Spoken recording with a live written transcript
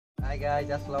Hi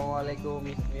guys, Assalamualaikum.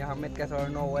 It's me Ahmmed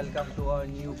Kaishar. Welcome to our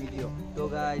new video. So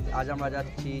guys, আজ আমরা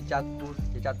যাচ্ছি চাঁদপুর।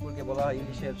 চাঁদপুরকে বলা হয়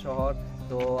ইলিশের শহর।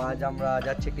 তো আজ আমরা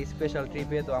যাচ্ছি একটি স্পেশাল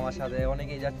ট্রিপে। তো আমার সাথে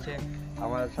অনেকেই যাচ্ছে।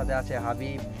 আমার সাথে আছে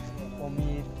হাবিব,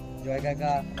 অমির, জয়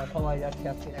কাকা, আমরা সবাই যাচ্ছি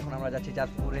আজকে। এখন আমরা যাচ্ছি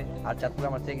চাঁদপুরে। আর চাঁদপুরে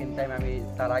আমার সেকেন্ড টাইম, আমি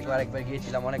তার আগে আরেকবার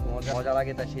গিয়েছিলাম, অনেক মজা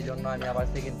লাগে, তাই সেই জন্য আমি আবার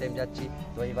সেকেন্ড টাইম যাচ্ছি।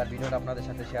 তো এইবার ভিডিওটা আপনাদের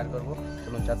সাথে শেয়ার করবো।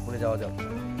 চলুন চাঁদপুরে যাওয়া যাক।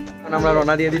 এখন আমরা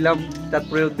রওনা দিয়ে দিলাম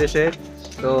চাঁদপুরের উদ্দেশ্যে।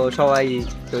 তো সবাই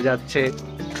তো যাচ্ছে,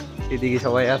 এদিকে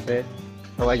সবাই আছে,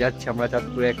 সবাই যাচ্ছে আমরা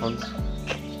চাঁদপুরে এখন।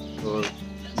 তো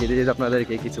যেতে যেতে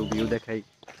আপনাদেরকে কিছু ভিউ দেখাই।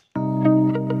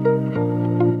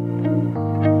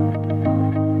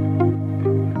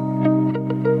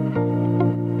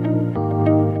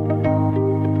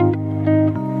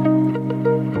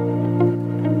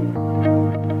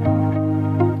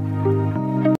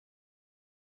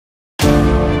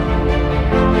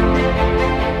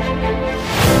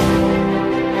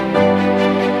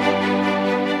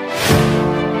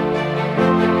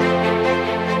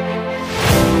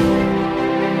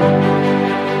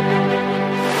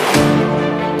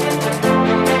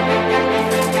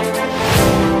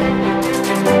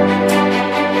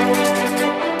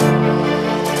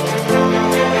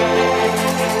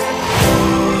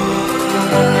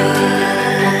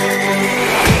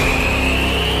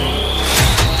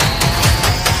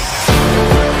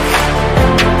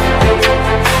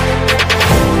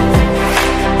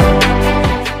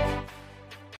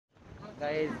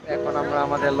 এখন আমরা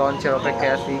আমাদের লঞ্চের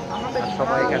অপেক্ষায় আছি, আর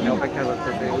সবাই এখানে অপেক্ষা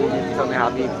করতেছে। পিছনে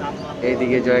হাবিব,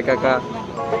 এইদিকে জয় কাকা,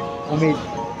 অমিত,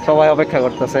 সবাই অপেক্ষা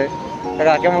করতেছে।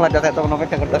 কাকা কেমন লাগতেছে তখন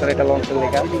অপেক্ষা করতেছে এটা লঞ্চের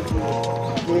লেখা?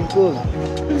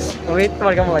 অমিত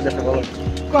তোমার কেমন লাগতেছে বলো?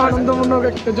 আনন্দমূলক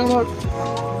একটা জমক।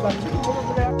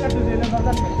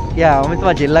 অমিত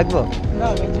তোমার জেল লাগবো?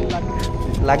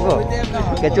 লাগবো?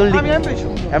 চুল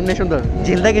এমনি সুন্দর?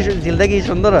 ঝিলটা কি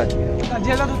সুন্দর হয়?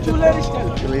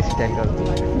 চুলের স্টাইল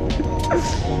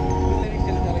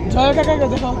জয় কাকাকে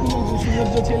দেখো,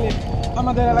 সৌন্দর্য ছেলে,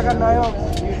 আমাদের এলাকার নায়ক,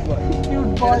 কিউট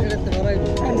বয়,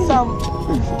 হ্যান্ডসাম।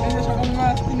 এই যে সকাল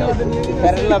মাস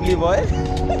ফেয়ার লাভলি বয়,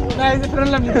 না এই যে ফেয়ার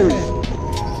লাভলি বয়,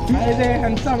 এই যে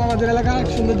হ্যান্ডসাম আমাদের এলাকার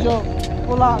সৌন্দর্য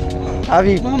পোলা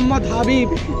হাবিব, মোহাম্মদ হাবিব।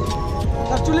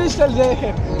 তার চুলের স্টাইল যে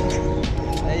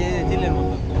এই জেলের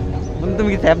মতো। তুমি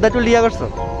কি স্যাবদা চুল লিয়া করছো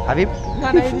হাবিব? না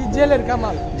না, এই জেলের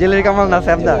কামাল। জেলের কামাল না,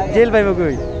 স্যাবদা। জেল পাইব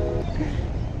কই?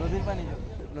 নদীর পানি,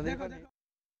 নদীর পানি।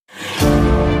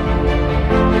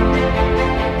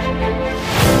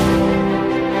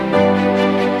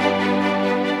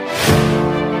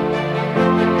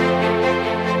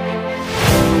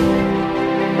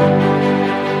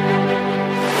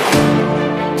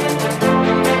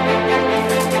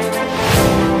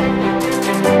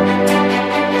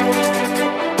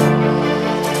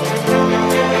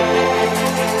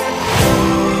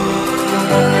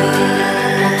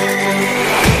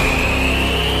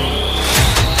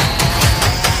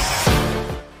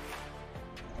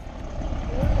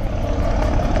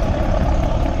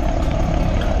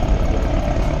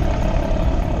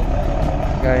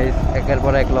 একের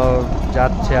পর এক লঞ্চ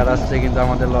যাচ্ছে আর আসছে, কিন্তু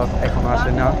আমাদের লঞ্চ এখনো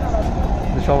আসে না।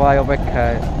 সবাই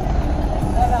অপেক্ষায়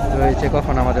রয়েছে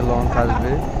কখন আমাদের লঞ্চ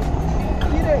আসবে।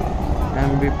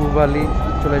 এমবি পুবালি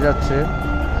চলে যাচ্ছে।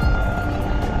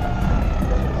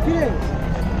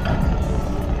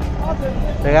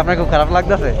 আপনার খুব খারাপ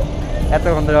লাগতেছে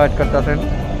এতক্ষণ ধরে ওয়েট করতেছেন?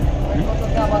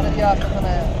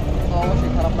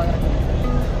 অবশ্যই খারাপ লাগে।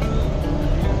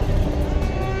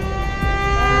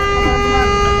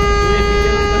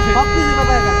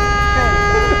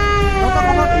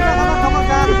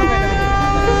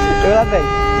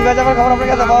 কি বাজার খবর আপনার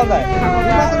কাছে পাওয়া যায়?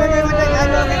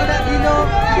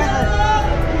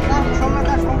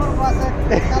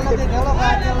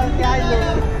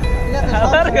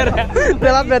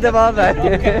 পাওয়া যায়।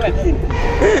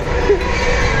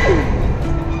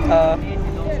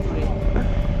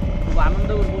 খুব আনন্দ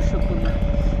উৎসব করি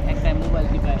একটা মোবাইল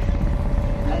টিপায়।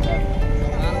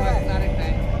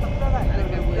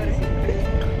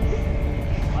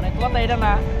 অনেক কথা এটা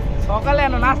না, সকালে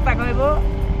এনে নাস্তা খাইবো,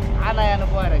 আনা এনে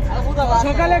বয়ে রাখছি।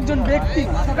 সকালে একজন ব্যক্তি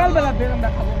সকালবেলা বেরোন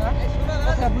খাবো না,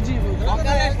 কথা বুঝিয়ে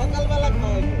সকালবেলা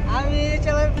আমি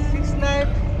চলে 6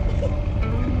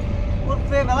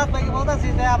 উঠবে বেলা থেকে বলতেছি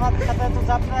যে আমার সাথে তো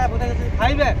যাত্রা বুঝে গেছি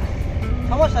খাইবে,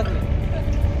 সমস্যা নেই।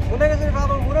 বুঝে গেছি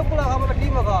খাবো, মুড়ে পোলা খাবো না,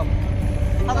 ডিমও খাবো,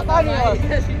 আচ্ছা তাই নিয়ে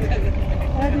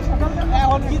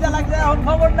এখন খিদা লাগছে, এখন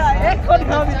খবর না, এখন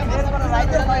খাবি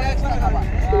রাইতের একসাথে খাবা।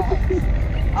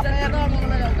 আপনি এত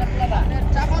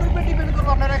চাপার উপরে ডিপেন্ড করবো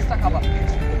আপনার এক্সট্রা খাবার।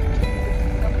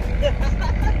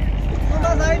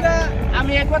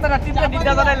 আমি এক কথা টিপটা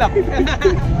দিতে জানাইলাম।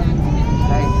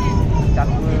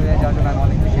 চাঁদপুরে যাওয়ার জন্য আমি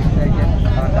অনেক বেশি এক্সাইটেড,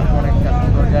 কারণ চাঁদপুর অনেকটা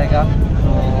সুন্দর জায়গা।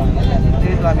 তো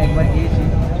যেহেতু আমি একবার গিয়েছি,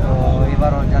 তো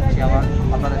এবারও যাচ্ছি আবার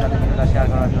আপনাদের সাথে ভিডিওটা শেয়ার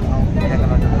করার জন্য,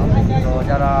 দেখানোর জন্য। তো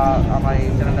যারা আমার এই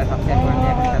চ্যানেলটা সাবস্ক্রাইব করেন,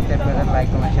 এখন সাবস্ক্রাইব করে দেন, লাইক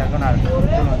কমেন্ট শেয়ার করেন। আর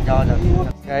চলুন যাওয়া যাবে।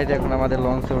 গাইড এখন আমাদের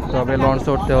লঞ্চ উঠতে হবে। লঞ্চ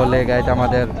উঠতে হলে গাইড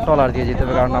আমাদের ট্রলার দিয়ে যেতে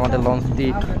হবে, কারণ আমাদের লঞ্চটি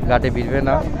ঘাটে ভিড়বে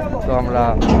না। তো আমরা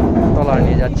ট্রলার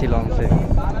নিয়ে যাচ্ছি লঞ্চে।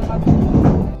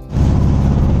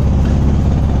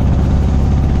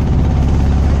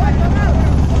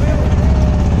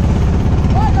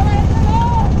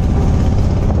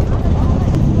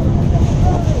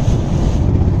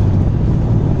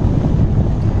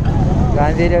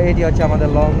 এটি হচ্ছে আমাদের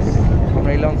লঞ্চ,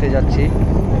 আমরা এই লঞ্চে যাচ্ছি।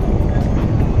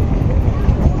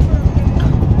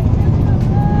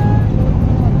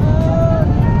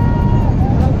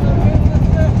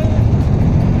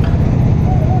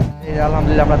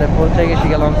 আলহামদুলিল্লাহ আমাদের পৌঁছে গেছি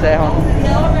লঞ্চে। এখন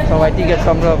সবাই টিকিট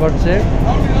সংগ্রহ করছে,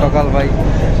 সকাল ভাই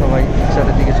সবাই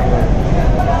একসাথে টিকিট সংগ্রহ।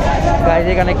 গাইজ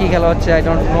এখানে কি খেলা হচ্ছে আই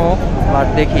ডোন্ট নো, বাট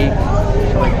দেখি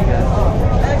সবাই টিকিট।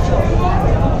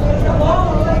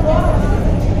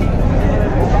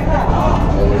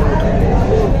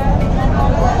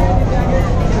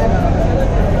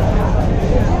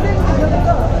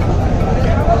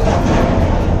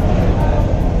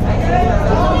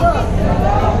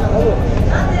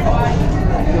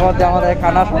 আমাদের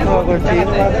খানা সংগ্রহ করছি।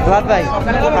 রাত ভাই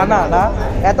খানা না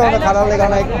এত খারাপ লেগে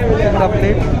অনেক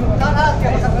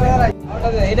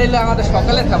এটা হলো আমাদের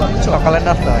সকালের খাবার, সকালের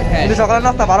নাস্তা হয়, কিন্তু সকালের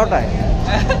নাস্তা 12টায়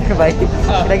ভাই,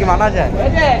 এটা কি মানা যায়?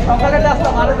 সকালের নাস্তা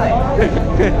 12টায়।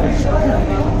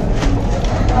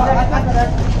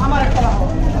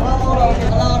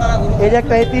 এই যে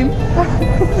একটা এতিম,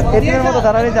 এতিমের মতো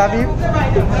দাঁড়ালে যাবি।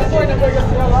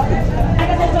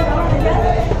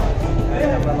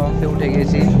 আমরা লঞ্চে উঠে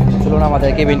গেছি, চলুন আমাদের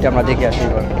কেবিনটা আমরা দেখে আসি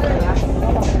এবার।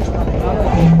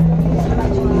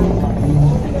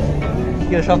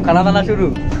 সব খানা দানা শুরু?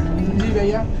 জি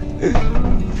ভাইয়া,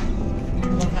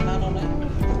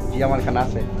 জি আমার খানা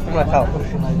আছে, তোমরা খাও।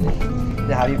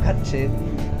 যে হাবিব খাচ্ছে,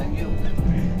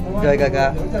 জয় কাকা,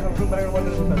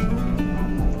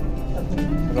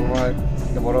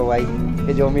 বড় ভাই,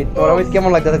 এই যে অমিত। বড় অমিত কেমন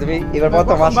লাগতেছে? তুমি এবার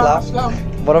প্রথম আসলা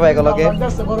বড় ভাই গুলোকে,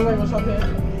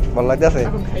 ভালো লাগতেছে?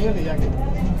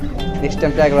 নেক্সট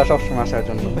টাইম ট্রাই করা সবসময় আসার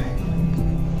জন্য।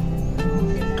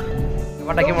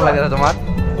 খাবারটা কেমন লাগতেছে তোমার?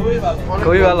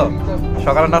 খুবই ভালো।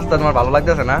 সকালের নাস্তা তোমার ভালো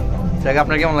লাগতেছে না? জায়গা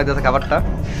আপনার কেমন লাগতেছে খাবারটা?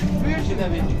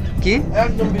 কি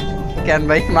কেন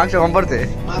ভাই, মাংস কম পড়ছে?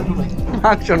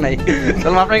 মাংস নাই,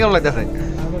 চলো আপনার কেমন লাগতেছে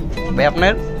ভাই?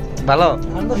 আপনার ভালো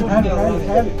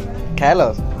খেয়াল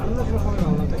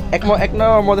এক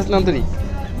নম্বর মধ্যে স্নান তুলি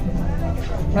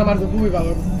আমার তো খুবই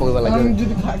ভালো। খুবই ভালো লাগে।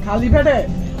 যদি খালি পেটে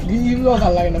ঘিও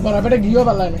ভালো লাগে না, ভরা পেটে ঘিও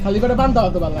ভালো লাগে না, খালি পেটে পান্তা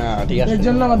হতে ভালো লাগে। ঠিক আছে, এর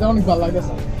জন্য আমাদের অনেক ভালো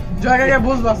লাগতেছে। জায়গায়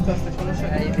বুঝবো আস্তে আস্তে, সমস্যা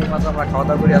নেই। এই মাত্র আমরা খাওয়া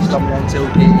দাওয়া করে আসলাম লঞ্চে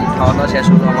উঠে, খাওয়া দাওয়া শেষ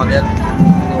হলো আমাদের।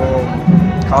 তো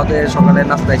খাওয়াতে সকালে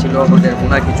নাস্তায় ছিল ওদের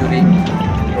ভুনা খিচুড়ি,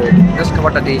 তো বেস্ট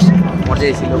খাবারটা টেস্ট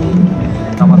মজাই ছিল।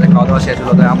 আমাদের খাওয়া দাওয়া শেষ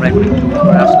হলো, তাই আমরা একটু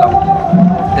আসলাম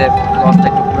লঞ্চটা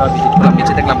একটু পুরো ভিজিট করলাম।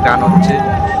 নিচে দেখলাম গান হচ্ছে,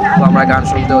 তো আমরা গান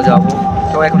শুনতেও যাবো।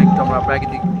 তো এখন একটু আমরা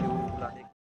প্রাকৃতিক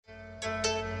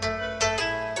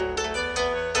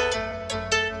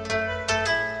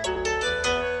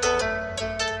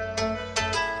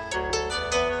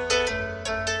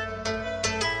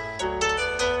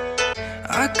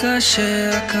আকাশে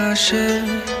আকাশে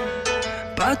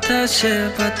বাতাসে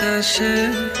বাতাসে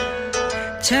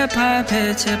যেভাবে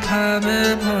যেভাবে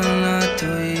বলনা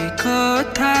তুই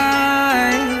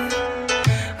কোথায়।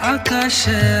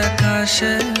 আকাশে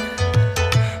আকাশে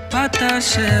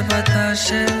বাতাসে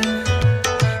বাতাসে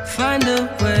find a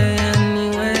way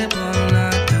anyway বলনা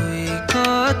তুই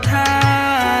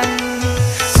কোথায়।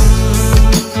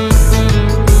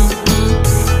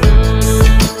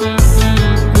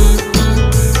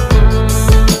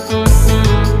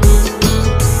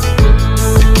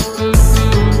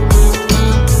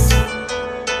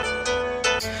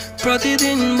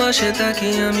 প্রতিদিন বসে থাকি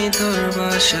আমি তোর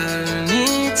বাসার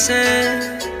নিচে,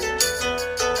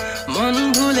 মন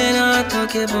ভুলে না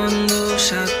তোকে বন্ধু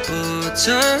 7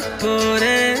 বছর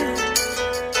পরে।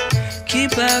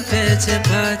 কিভাবে যে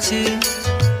বাঁচি,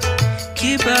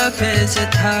 কিভাবে যে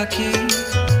থাকি,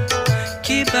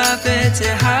 কিভাবে যে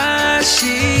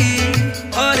হাসি,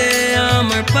 ওরে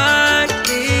আমার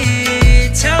পাখি।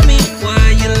 Tell me why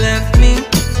you left me,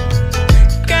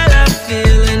 girl I'm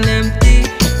feeling empty.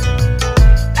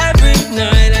 Every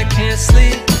night I can't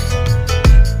sleep,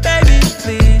 baby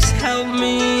please help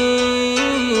me.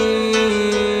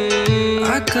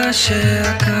 আকাশে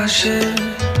আকাশে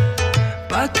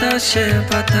বাতাসে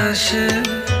বাতাসে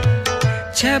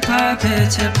যেভাবে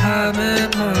যেভাবে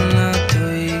বলনা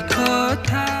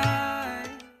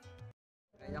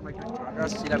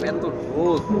আসছিলাম এত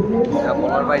রোদ যা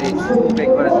বলার বাইরে, চোখ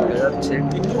একবারে ধরে যাচ্ছে।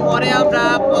 পরে আমরা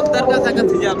পদ্মার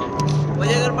কাছাকাছি যাবো, ওই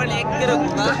জায়গার পানি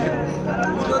একরকম না,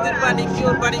 নদীর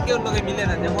পানি কেউর লোকে মিলে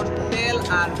না, যেমন তেল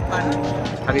আর পানি।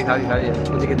 খাবি খাবি খাবি,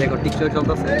 ওদিকে দেখো টিকটক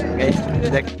চলতেছে গাইস,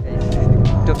 দেখ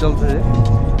টিকটক চলতেছে,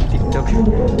 টিকটক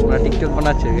ওরা টিকটক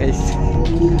বানাচ্ছে গাইস।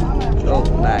 ও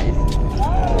নাইস।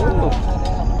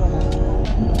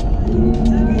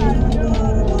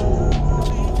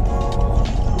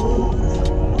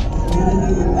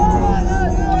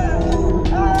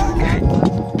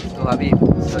 তো ভাবি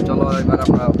তো চলো এবার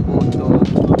আমরা বহুত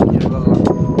এনজয় করলাম,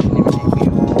 সিনেমেটিক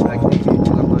ভিউ প্রাকৃতিক ভিউ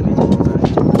চলো করে নিচে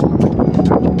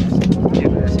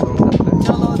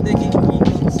চলো দেখি কি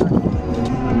কনসার্ট।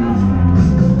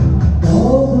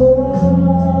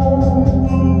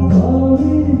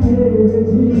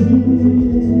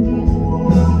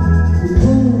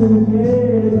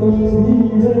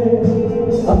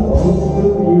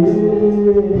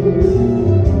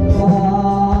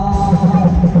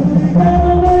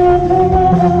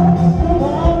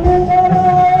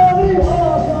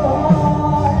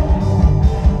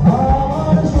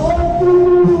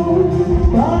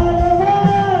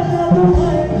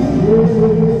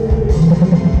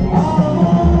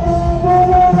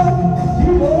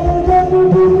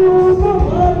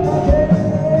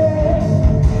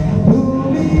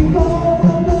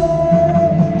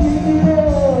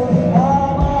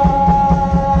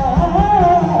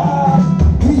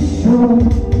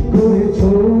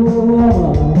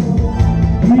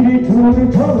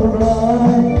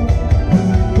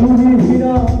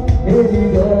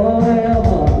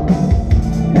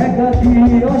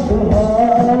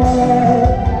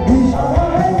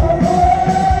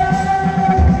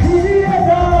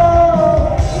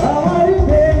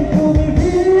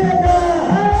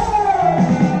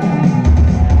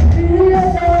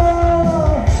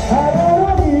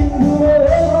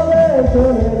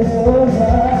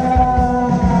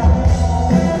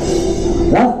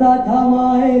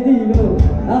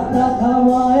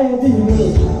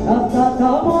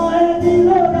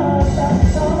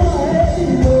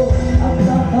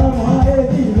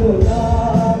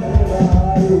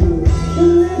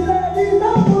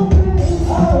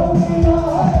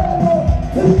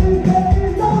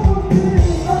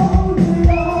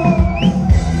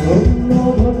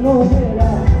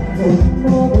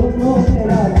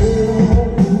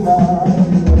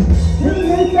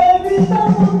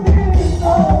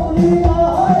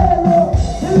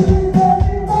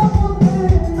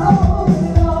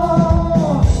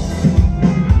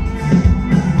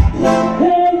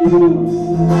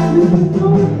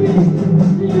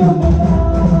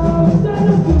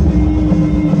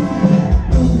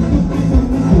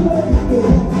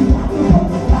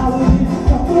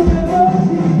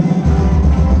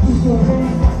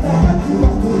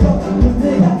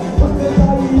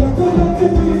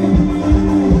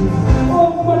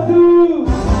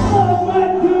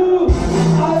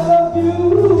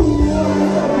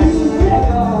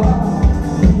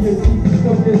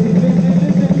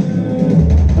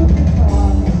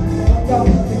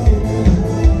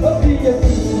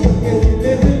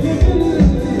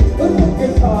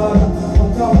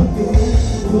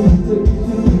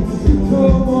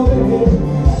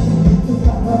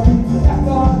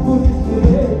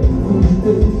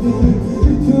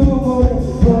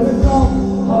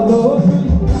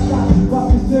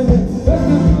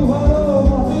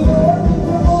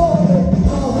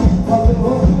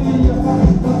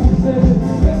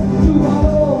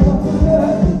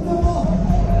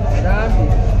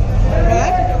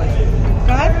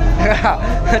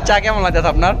 চা কেমন লাগতেছে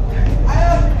আপনার?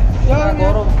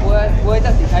 গরম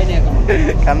বইতাছি, খাই না এখন।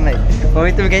 খান নাই? ওই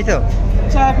তুমি খাইছো?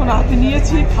 চা এখন হাতে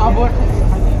নিয়েছি, খাবো এখন।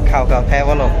 খাও খাও, খাই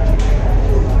বলো।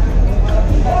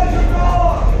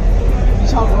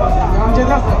 বিশাল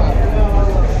যেটা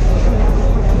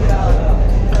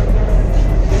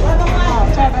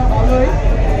চাটা ভালোই।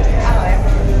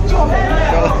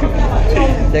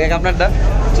 দেখ আপনারটা,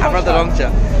 আপনার তো রং চা।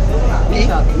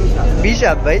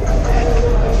 বিষাদ ভাই,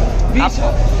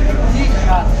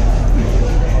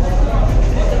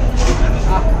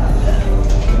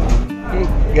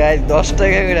 গাইস 10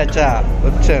 টাকা করে চা,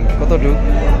 বুঝছেন কতটুক?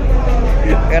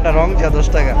 একটা রং চা 10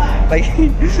 টাকা ভাই,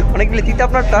 অনেকগুলো তিতা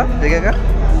আপনারটা দেখে গা।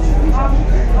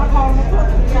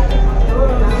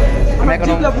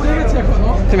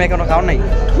 তুমি এখনো খাও নাই?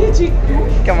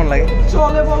 কেমন লাগে?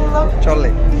 চলে বললাম, চলে।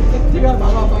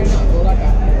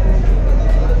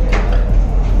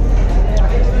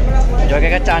 জয়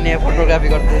কাকা চা নিয়ে ফটোগ্রাফি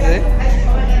করতেছে,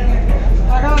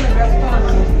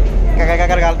 কাকা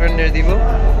কাকার গার্লফ্রেন্ডের দিব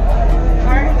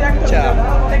চা।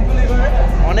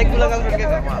 অনেকগুলো গার্লফ্রেন্ডকে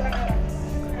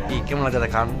কেমন লাগে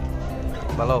খান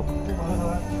ভালো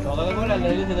সকালে বলে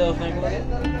লেগে দিতে দাও স্ন্যাক করে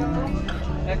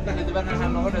একটা দিতে পারেন না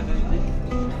নগদ দিতে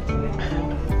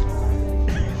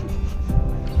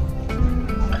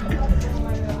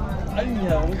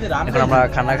এখন আমরা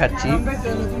খানা খাচ্ছি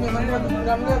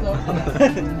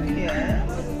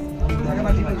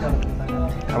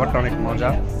খাবারটা অনেক মজা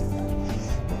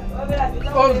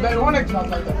অনেক স্বাদ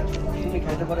লাগে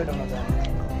খাইতে পারে এটা মজা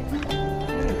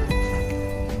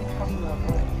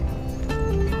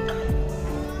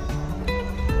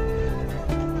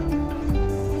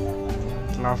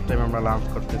লাস্ট টাইম আমরা লাঞ্চ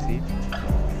করতেছি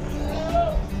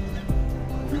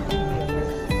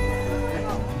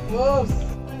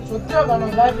সত্যি কথা না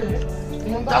লাইফে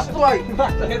চাস্তু ভাই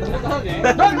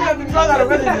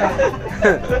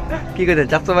কি কইতেন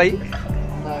চাচা ভাই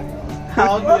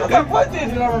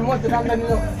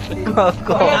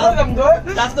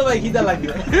চাস্তো ভাই খিদা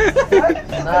লাগবে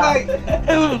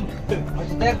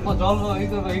দেখো জল এই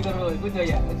করবো বুঝছো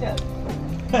বুঝছো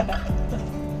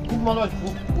খুব মজা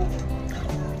খুব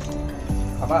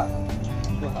খাবা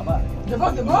খাবা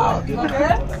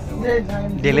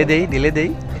ঢেলে দেই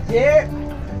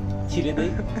ছিড়ে দেই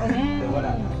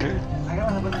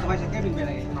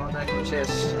শেষ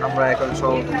আমরা এখন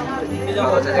সব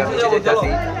যেতেছি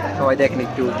সবাই দেখেন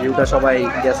একটু ভিউটা সবাই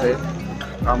গেছে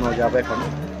আমরা যাবো এখন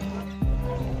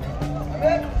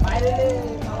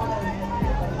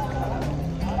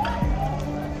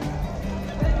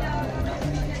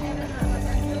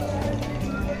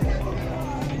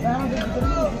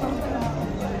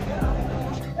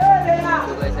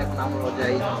এখন আমরা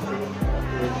যাই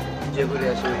যেগুলি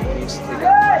আসে নিচ থেকে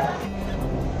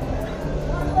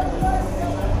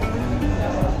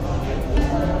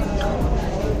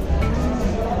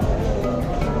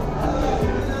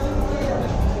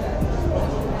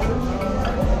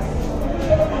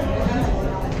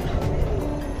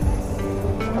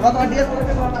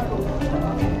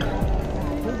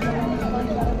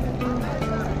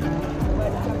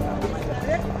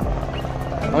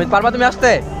অমিত পারবা তুমি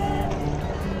আসতে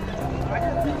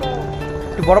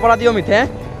একটু বড় পাড়া দিও অমিত হ্যাঁ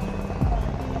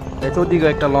চৌদিকে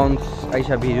একটা লঞ্চ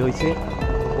আইসা ভিড় হয়েছে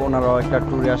ওনারাও একটা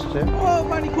ট্যুরে আসছে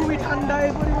পানি খুবই ঠান্ডা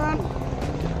এই পরিমাণ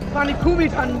পানি খুবই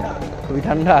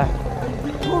ঠান্ডা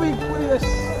খুবই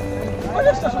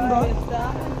পরিবেশটা সুন্দর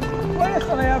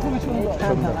পরিবেশটা না খুবই সুন্দর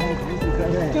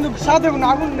কিন্তু সাথে কোনো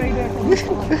আগুন নেই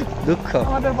দুঃখ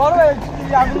আমাদের বড়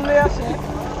আগুন নিয়ে আসে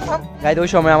গাইড ওই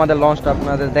সময় আমাদের লঞ্চটা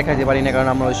আপনাদের দেখাতে পারি না কারণ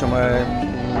আমরা ওই সময়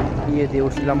ইয়ে দিয়ে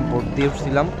উঠছিলাম বোট দিয়ে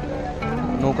উঠছিলাম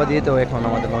নৌকা দিয়ে তো এখন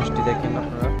আমাদের লঞ্চটি দেখেন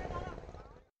আপনারা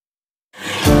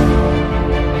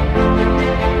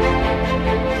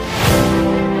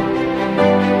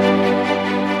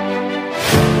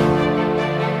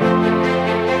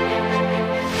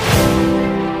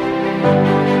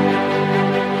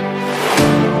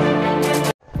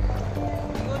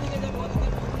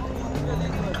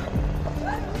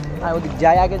আর ওদিক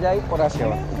যাই আগে যাই পরে আসে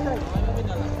আবার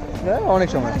অনেক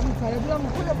সময়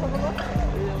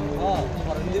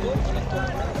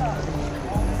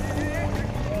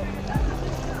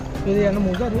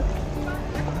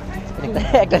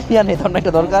একটা নিয়ে নেই তখন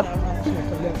একটা দরকার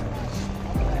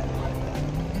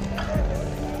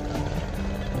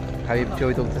হাবিব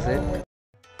ছবি তুলতেছে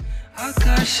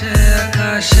আকাশে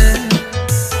আকাশে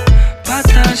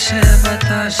বাতাসে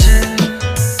বাতাসে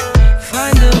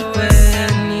find a way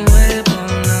anyway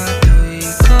বলনা তুই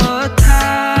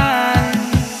কোথায়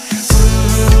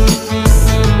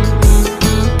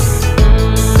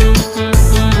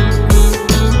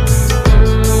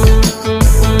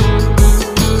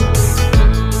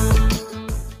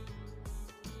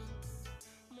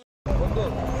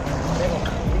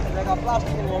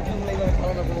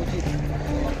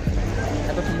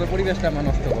এত সুন্দর পরিবেশটা আমরা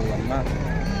নষ্ট করলাম না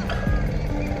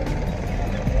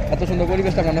এত সুন্দর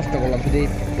পরিবেশটা আমরা নষ্ট করলাম শুধু এই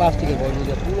প্লাস্টিকের বল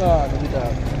দিয়ে পুরো নদীটা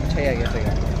ছেয়ে গেছে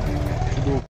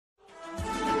শুধু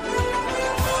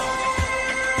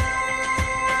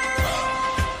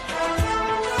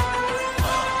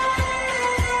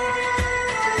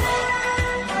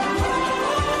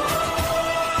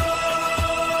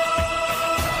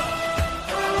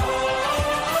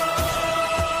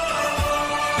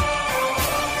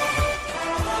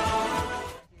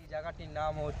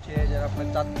নাম হচ্ছে যারা আপনার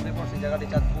চাঁদপুরে পড়ছে জায়গাটি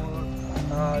চাঁদপুর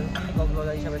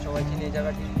কক্সবাজার হিসাবে সবাই চিনে এই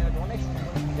জায়গাটি অনেক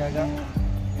সুন্দর জায়গা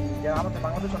যারা আমাদের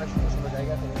বাংলাদেশ অনেক সুন্দর সুন্দর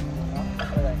জায়গা আছে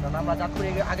কারণ আমরা চাঁদপুরে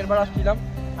আগের বার আসছিলাম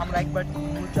আমরা একবার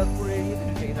মূল চাঁদপুরে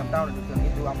ঢুকে গেছিলাম টাউনে ঢুকলাম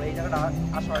কিন্তু আমরা এই জায়গাটা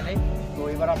আসা হয় নাই তো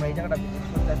এবার আমরা এই জায়গাটা ভিজিট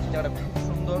করতে যাচ্ছি জায়গাটা খুব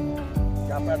সুন্দর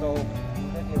যে আপনারা তো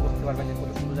বুঝতে পারবেন যে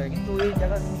কত সুন্দর জায়গা কিন্তু এই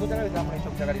জায়গা সুন্দর জায়গা আমরা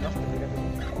এইসব জায়গাটি নষ্ট করে গেছি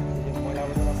ময়লা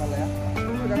আবর্জনা ফেলায়া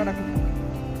জায়গাটা খুব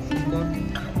সুন্দর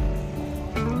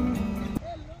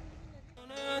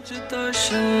The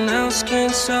Chanel skin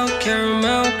so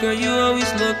caramel, girl, you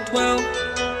always looked well.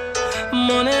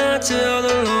 Morning out to all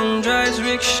the long drives,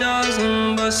 rickshaws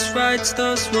and bus rides,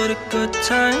 those were the good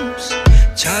times.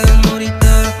 Chala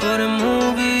morita for the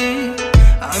movie,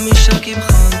 Ami Shakib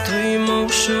Khan to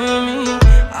emotion me.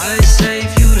 I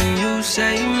save you then you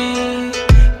save me.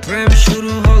 Prem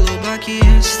shuru holo baki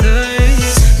history.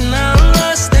 Now I'm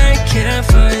lost and can't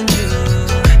find you.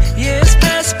 Years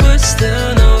past but still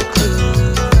no clue.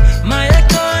 Maya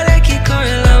kore ki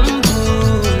kore lambu.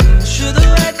 Shudu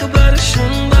ekbar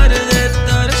shun bar de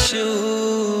tarshu.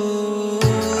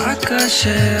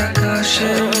 Akashe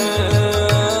akashe,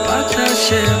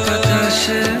 batashe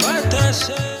batashe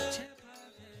batashe.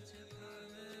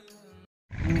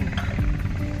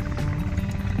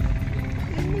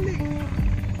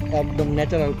 একদম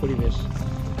natural পরিবেশ।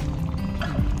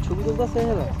 ছবি তুলতেছে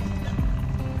এরা।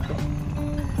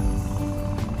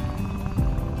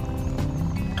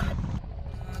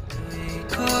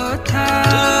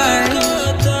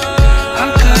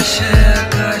 Akashe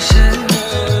akashe,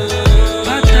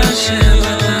 batashe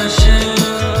batashe.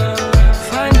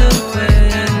 Find a way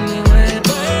anyway.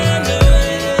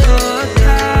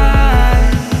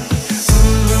 Guys,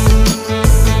 সুন্দর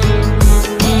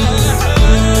view,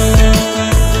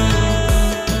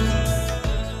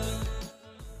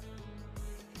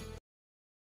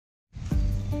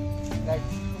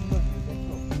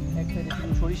 দেখছো? এক সাইডে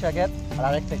শুধু সরিষা ক্ষেত আর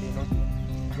আরেক সাইডে নদী।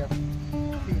 Just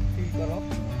feel করো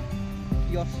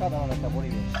কি অসাধারণ একটা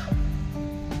পরিবেশ।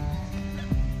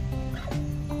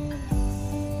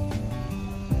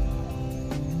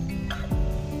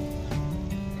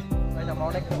 Guys, আমরা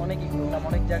অনেকই ঘুরলাম,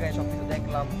 অনেক জায়গায় সবকিছু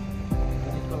দেখলাম,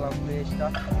 ভিজিট করলাম প্লেসটা।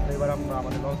 তো এবার আমরা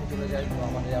আমাদের লঞ্চে চলে যাই। তো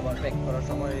আমাদের আবার প্যাক করার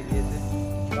সময় হয়ে গিয়েছে।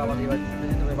 তো আমাদের এবার চলে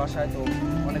যেতে হবে বাসায়। তো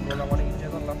অনেক ঘুরলাম, অনেক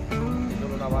এনজয় করলাম।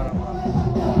 চলুন আবার আমরা